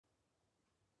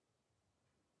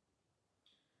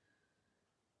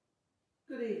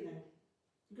Good evening.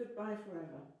 Goodbye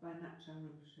Forever by Natchan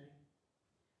Rinpoche.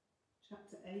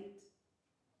 Chapter 8,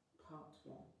 Part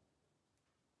 1.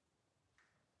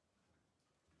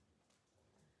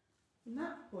 From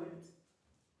that point,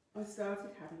 I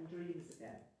started having dreams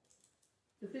again.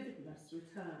 The vividness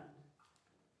returned,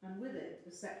 and with it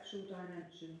a sexual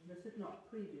dimension that had not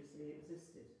previously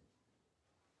existed.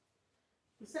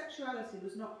 The sexuality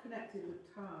was not connected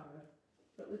with Tara,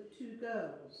 but with two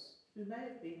girls who may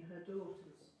have been her daughters.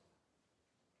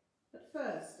 At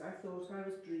first I thought I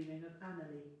was dreaming of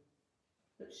Annalie,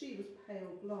 but she was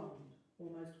pale blonde,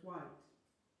 almost white,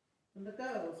 and the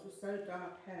girls were so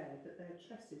dark-haired that their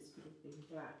tresses could have been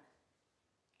black.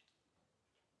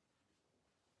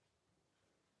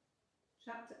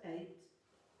 Chapter 8,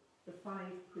 The 5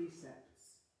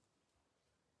 Precepts.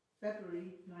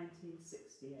 February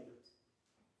 1968.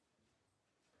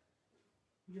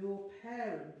 Your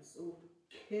parents will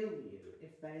kill you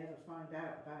if they ever find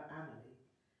out about Annalie,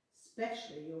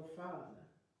 especially your father,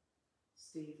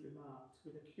 Steve remarked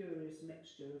with a curious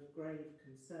mixture of grave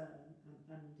concern and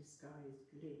undisguised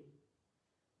glee.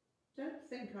 Don't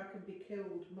think I can be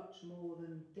killed much more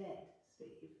than dead,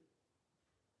 Steve.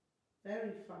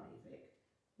 Very funny, Vic,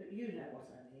 but you know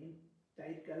what I mean.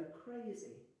 They'd go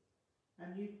crazy,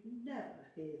 and you'd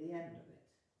never hear the end of it.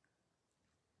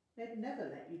 They'd never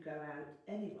let you go out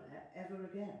anywhere ever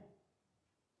again.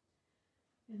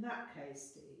 In that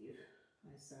case, Steve,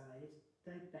 I sighed,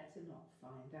 they'd better not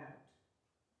find out.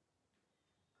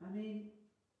 I mean,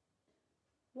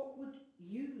 what would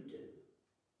you do?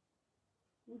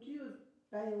 Would you have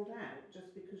bailed out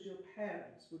just because your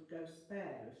parents would go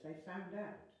spare if they found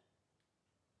out?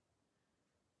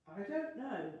 I don't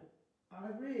know. I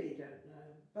really don't know.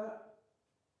 But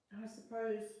I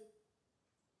suppose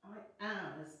I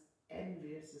am as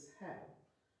envious as hell.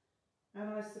 And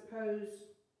I suppose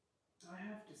I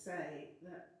have to say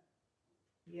that,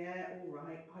 yeah, all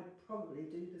right, I'd probably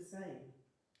do the same.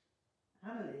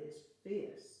 Annalie is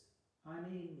fierce. I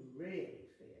mean, really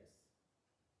fierce.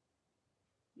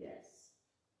 Yes.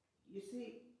 You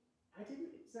see, I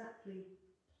didn't exactly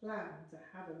plan to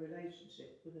have a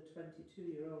relationship with a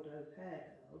 22-year-old au pair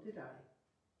girl, did I?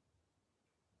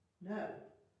 No,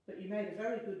 but you made a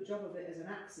very good job of it as an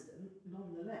accident,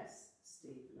 nonetheless,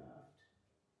 Steve laughed.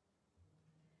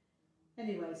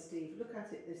 Anyway, Steve, look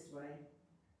at it this way.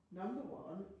 Number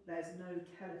one, there's no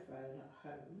telephone at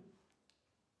home.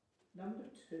 Number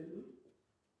two,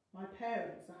 my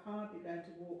parents are hardly going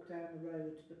to walk down the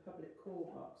road to the public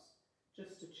call box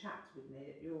just to chat with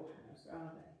me at your house,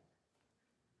 are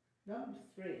they? Number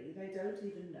three, they don't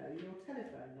even know your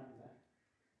telephone number.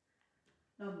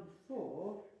 Number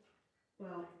four,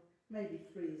 well, maybe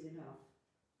three is enough.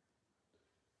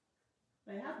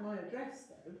 They have my address,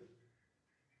 though.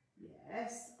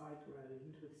 Yes, I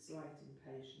groaned with slight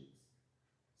impatience.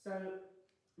 So,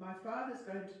 my father's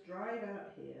going to drive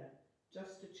out here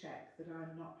just to check that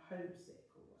I'm not homesick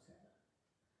or whatever.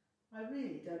 I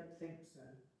really don't think so.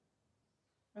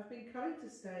 I've been coming to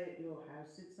stay at your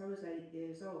house since I was 8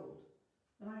 years old,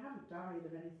 and I haven't died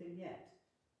of anything yet.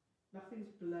 Nothing's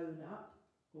blown up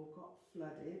or got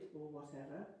flooded or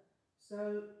whatever,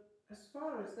 so as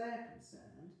far as they're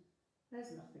concerned,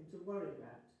 there's nothing to worry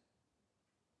about.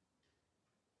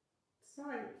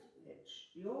 Besides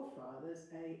which, your father's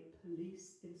a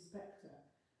police inspector,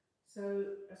 so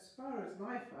as far as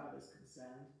my father's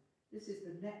concerned, this is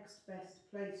the next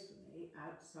best place for me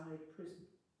outside prison,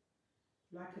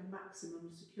 like a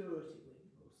maximum security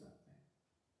wing or something.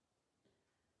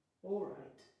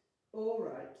 All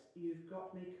right, you've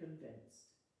got me convinced.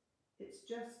 It's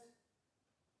just,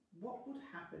 what would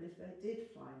happen if they did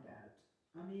find out?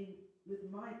 I mean, with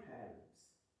my parents.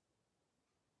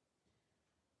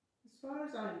 As far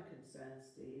as I'm concerned,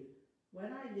 Steve,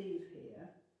 when I leave here,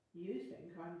 you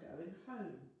think I'm going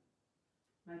home.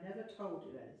 I never told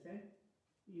you anything.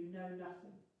 You know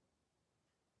nothing.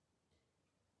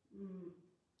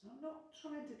 I'm not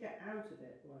trying to get out of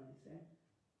it or anything,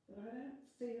 but I don't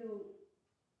feel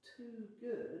too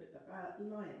good about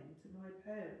lying to my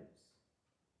parents.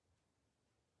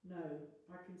 No,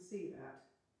 I can see that.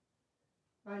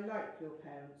 I like your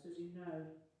parents, as you know,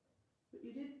 but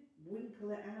you did winkle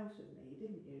it out of me,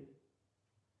 didn't you?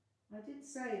 I did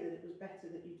say that it was better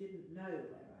that you didn't know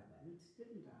where I went,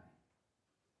 didn't I?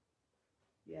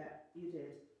 Yeah, you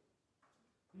did.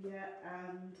 Yeah,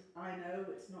 and I know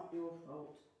it's not your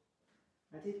fault.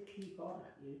 I did keep on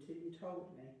at you till you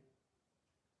told me.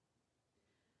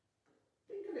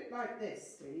 Think of it like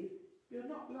this, Steve. You're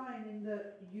not lying in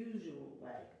the usual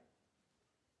way.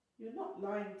 You're not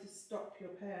lying to stop your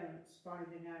parents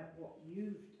finding out what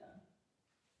you've done.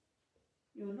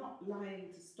 You're not lying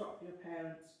to stop your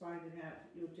parents finding out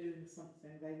that you're doing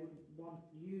something they wouldn't want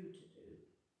you to do.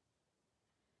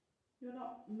 You're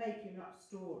not making up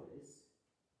stories.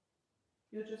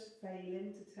 You're just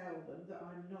failing to tell them that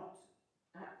I'm not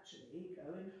actually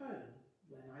going home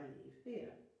when I leave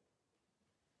here.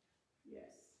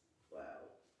 Yes,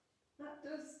 well, that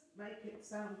does make it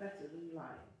sound better than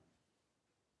lying.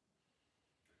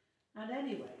 And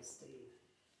anyway, Steve,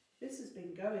 this has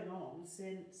been going on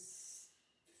since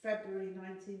February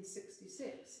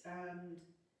 1966, and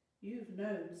you've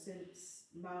known since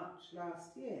March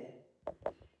last year.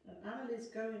 And Annalie's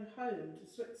going home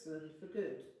to Switzerland for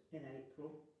good in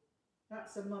April.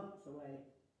 That's a month away,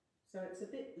 so it's a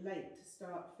bit late to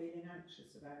start feeling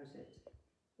anxious about it,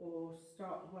 or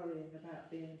start worrying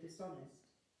about being dishonest.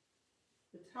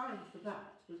 The time for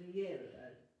that was a year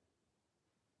ago.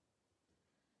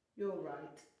 You're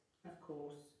right, of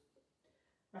course.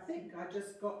 I think I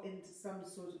just got into some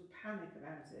sort of panic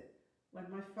about it when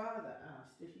my father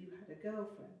asked if you had a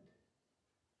girlfriend.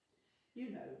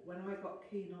 You know, when I got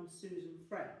keen on Susan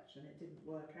French and it didn't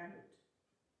work out.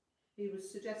 He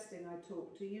was suggesting I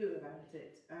talk to you about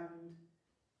it, and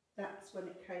that's when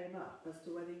it came up as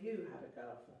to whether you had a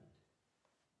girlfriend.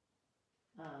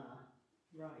 Ah,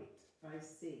 right, I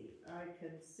see. I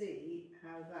can see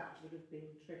how that would have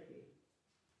been tricky.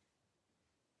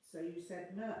 So you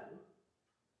said no?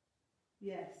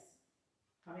 Yes.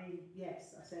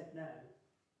 Yes, I said no.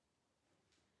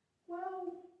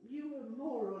 Well, you were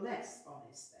more or less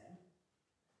honest then,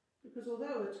 because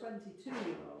although a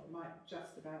 22-year-old might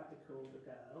just about be called a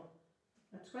girl,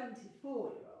 a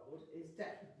 24-year-old is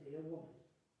definitely a woman.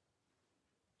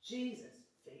 Jesus,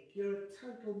 Vic, you're a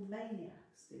total maniac,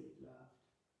 Steve laughed.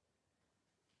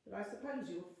 But I suppose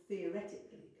you're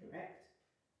theoretically correct.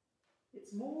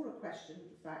 It's more a question of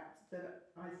the fact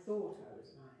that I thought I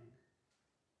was lying.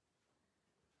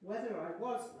 Whether I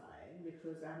was lying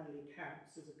because Annalie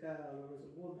counts as a girl or as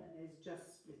a woman is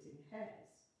just splitting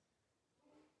hairs.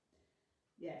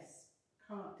 Yes,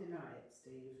 can't deny it,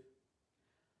 Steve.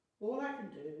 All I can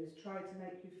do is try to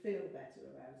make you feel better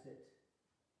about it.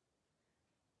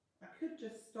 I could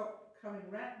just stop coming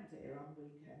round here on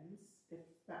weekends, if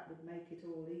that would make it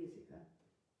all easier.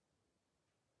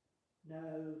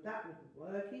 No, that wouldn't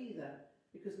work either,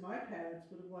 because my parents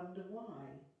would wonder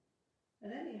why.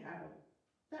 And anyhow,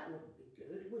 that wouldn't be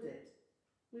good, would it?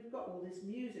 We've got all this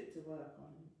music to work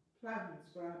on, plans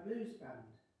for our blues band.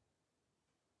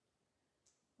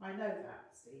 I know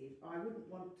that, Steve. I wouldn't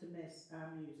want to miss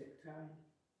our music time.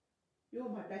 You're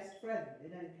my best friend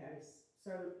in any case,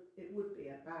 so it would be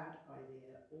a bad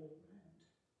idea all round.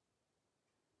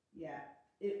 Yeah,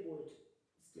 it would,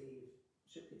 Steve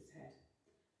shook his head.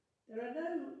 There are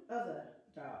no other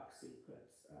dark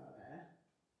secrets, are there?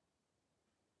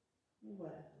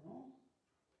 Well,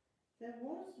 there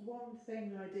was one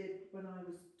thing I did when I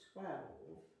was 12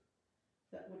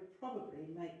 that would probably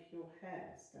make your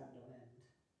hair stand on end.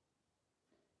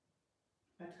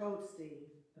 I told Steve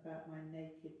about my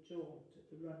naked jaunt at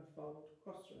the Runfold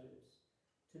crossroads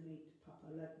to meet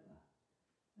Papa Legma,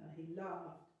 and he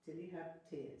laughed till he had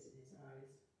tears in his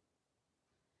eyes.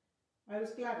 I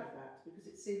was glad of that because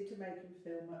it seemed to make him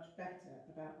feel much better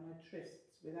about my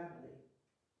trysts with Annalie.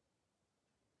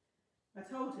 I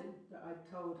told him that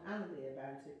I'd told Annalie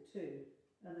about it too,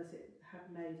 and that it had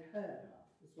made her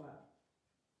laugh as well.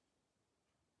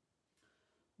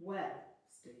 Well,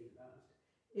 Steve laughed,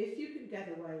 if you can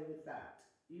get away with that,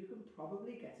 you can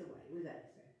probably get away with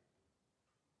anything.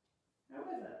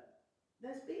 However,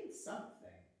 there's been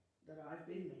something that I've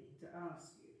been meaning to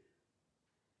ask you.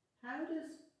 How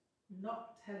does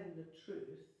not telling the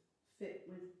truth fit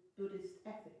with Buddhist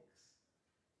ethics?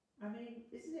 I mean,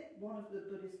 isn't it one of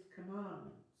the Buddhist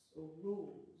commandments or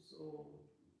rules, or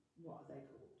what are they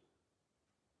called?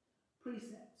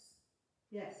 Precepts.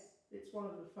 Yes, it's one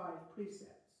of the 5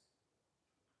 precepts.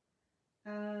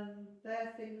 And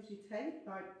they're things you take,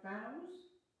 like vows?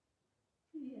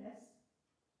 Yes.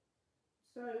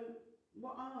 So,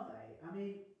 what are they? I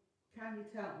mean, can you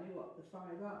tell me what the 5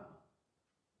 are?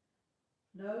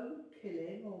 No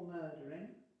killing or murdering,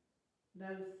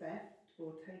 no theft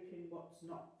or taking what's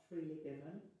not freely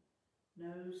given,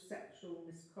 no sexual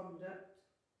misconduct,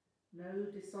 no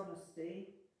dishonesty,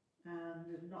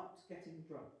 and not getting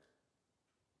drunk.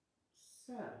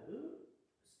 So,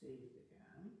 Steve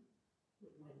began,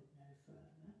 but went no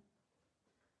further.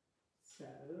 So,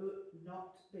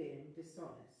 not being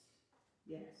dishonest.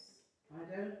 Yes, I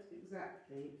don't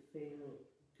exactly feel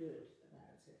good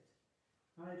about it.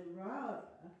 I'd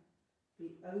rather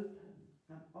be open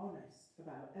and honest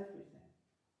about everything,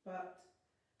 but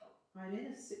I'm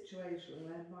in a situation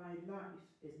where my life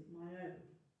isn't my own.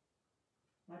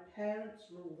 My parents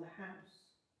rule the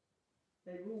house.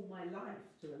 They rule my life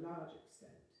to a large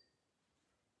extent.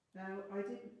 Now, I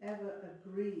didn't ever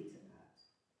agree to that.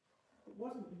 It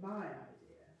wasn't my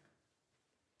idea.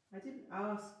 I didn't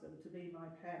ask them to be my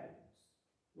parents.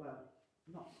 Well,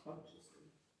 not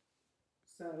consciously.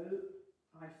 So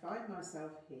I find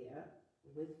myself here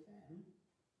with them,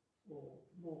 or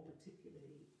more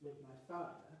particularly with my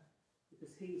father,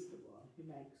 because he's the one who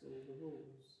makes all the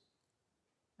rules.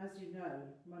 As you know,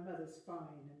 my mother's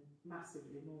fine and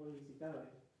massively more easygoing.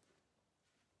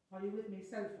 Are you with me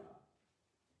so far?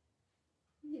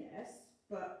 Yes,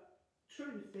 but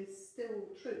truth is still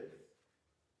truth.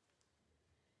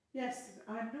 Yes,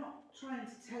 I'm not trying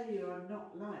to tell you I'm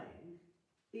not lying,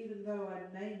 even though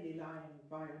I'm mainly lying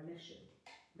by omission.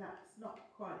 That's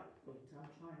not quite the point I'm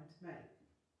trying to make.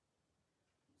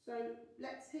 So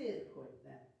let's hear the point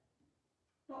then.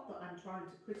 Not that I'm trying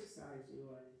to criticise you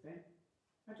or anything.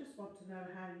 I just want to know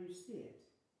how you see it.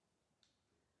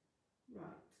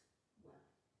 Right, well,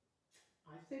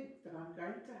 I think that I'm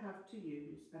going to have to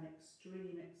use an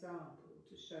extreme example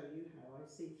to show you how I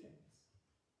see things.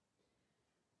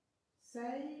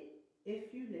 Say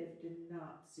if you lived in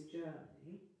Nazi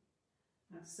Germany,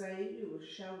 and say you were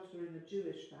sheltering a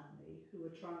Jewish family who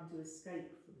were trying to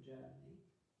escape from Germany.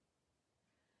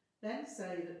 Then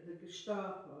say that the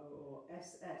Gestapo or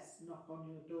SS knock on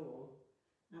your door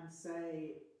and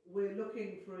say, we're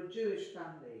looking for a Jewish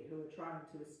family who are trying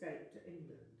to escape to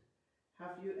England.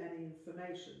 Have you any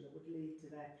information that would lead to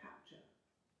their capture?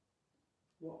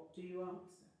 What do you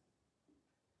answer?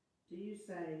 Do you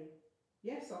say,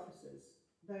 yes, officers,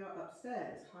 they are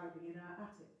upstairs hiding in our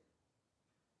attic?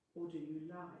 Or do you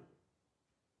lie?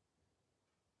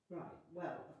 Right,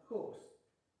 well, of course,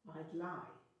 I'd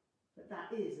lie, but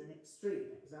that is an extreme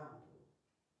example.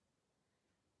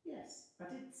 Yes,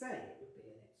 I did say it would be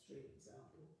an extreme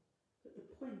example, but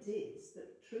the point is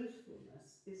that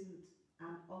truthfulness isn't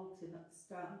an ultimate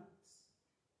stance.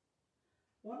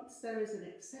 Once there is an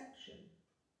exception,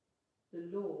 the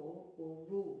law or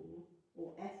rule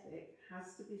or ethic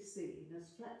has to be seen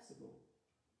as flexible.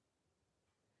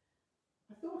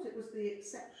 I thought it was the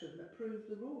exception that proved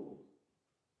the rule.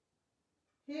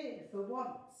 Here, for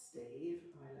once,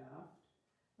 Steve, I laughed,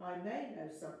 I may know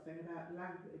something about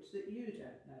language that you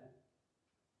don't know.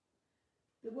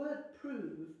 The word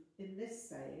prove in this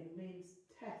saying means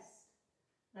test,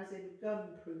 as in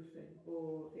gun proofing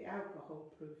or the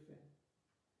alcohol proofing.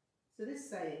 So this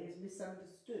saying is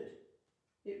misunderstood.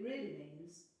 It really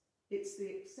means it's the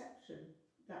exception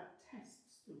that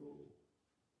tests the rule.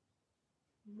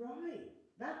 Right,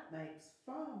 that makes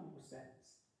far more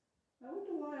sense. I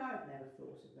wonder why I've never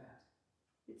thought of that.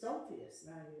 It's obvious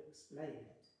now you explain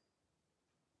it.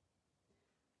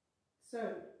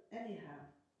 So, anyhow,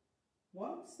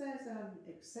 once there's an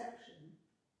exception,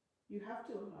 you have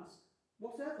to ask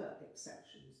what other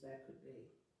exceptions there could be.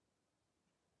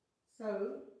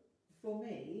 So, for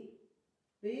me,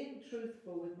 being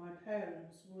truthful with my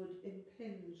parents would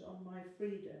impinge on my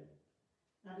freedom,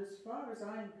 and as far as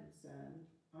I'm concerned,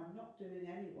 I'm not doing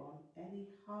anyone any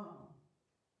harm.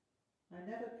 I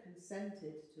never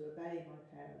consented to obey my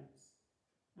parents,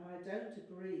 and I don't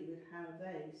agree with how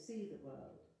they see the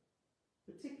world,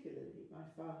 particularly my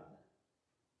father.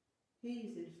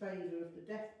 He's in favour of the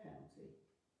death penalty,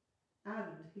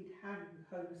 and he'd hang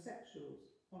homosexuals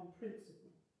on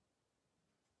principle.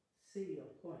 See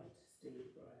your point,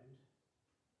 Steve groaned.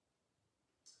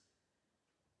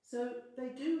 So they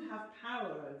do have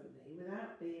power over me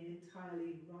without being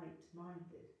entirely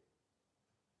right-minded.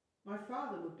 My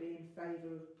father would be in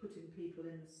favour of putting people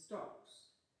in the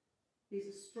stocks. He's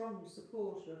a strong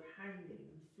supporter of hanging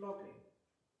and flogging.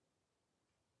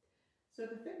 So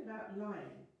the thing about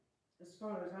lying, as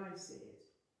far as I see it,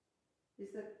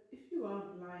 is that if you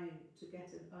aren't lying to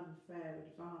get an unfair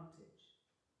advantage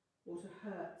or to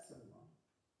hurt someone,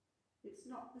 it's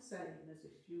not the same as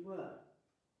if you were.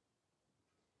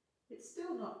 It's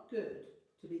still not good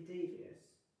to be devious,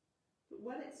 but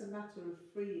when it's a matter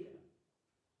of freedom,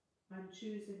 I'm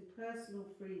choosing personal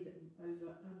freedom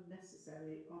over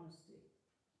unnecessary honesty.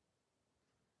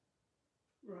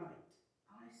 Right,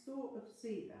 I sort of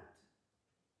see that.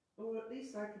 Or at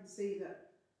least I can see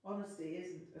that honesty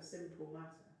isn't a simple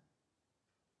matter.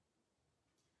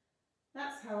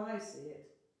 That's how I see it.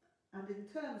 And in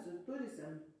terms of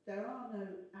Buddhism, there are no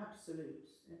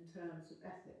absolutes in terms of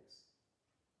ethics.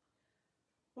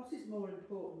 What is more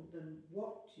important than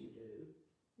what you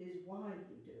do is why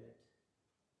you do it.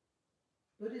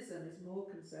 Buddhism is more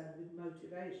concerned with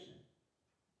motivation.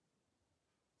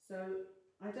 So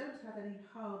I don't have any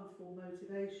harmful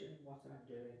motivation in what I'm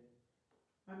doing.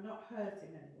 I'm not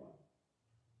hurting anyone.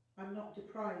 I'm not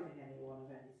depriving anyone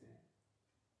of anything.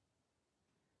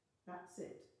 That's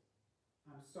it.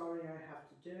 I'm sorry I have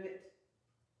to do it.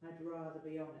 I'd rather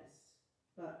be honest.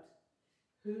 But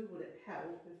who would it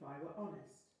help if I were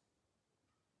honest?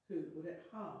 Who would it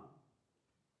harm?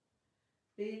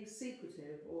 Being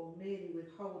secretive or merely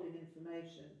withholding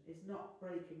information is not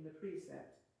breaking the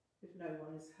precept if no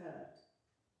one is hurt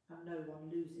and no one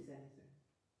loses anything.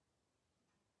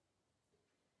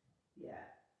 Yeah,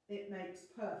 it makes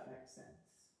perfect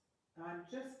sense. I'm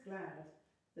just glad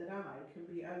that I can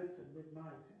be open with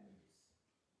my parents.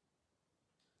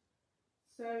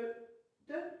 So,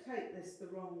 don't take this the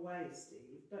wrong way,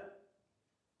 Steve, but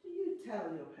do you tell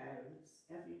your parents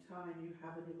every time you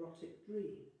have an erotic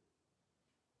dream?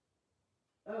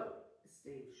 Oh,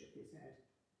 Steve shook his head.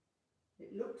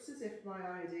 It looks as if my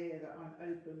idea that I'm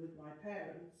open with my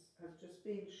parents has just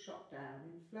been shot down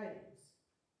in flames.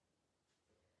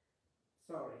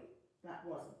 Sorry, that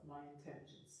wasn't my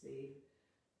intention, Steve.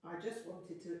 I just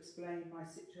wanted to explain my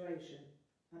situation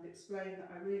and explain that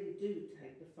I really do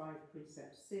take the 5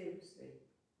 precepts seriously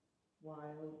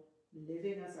while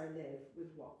living as I live with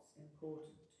what's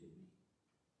important to me.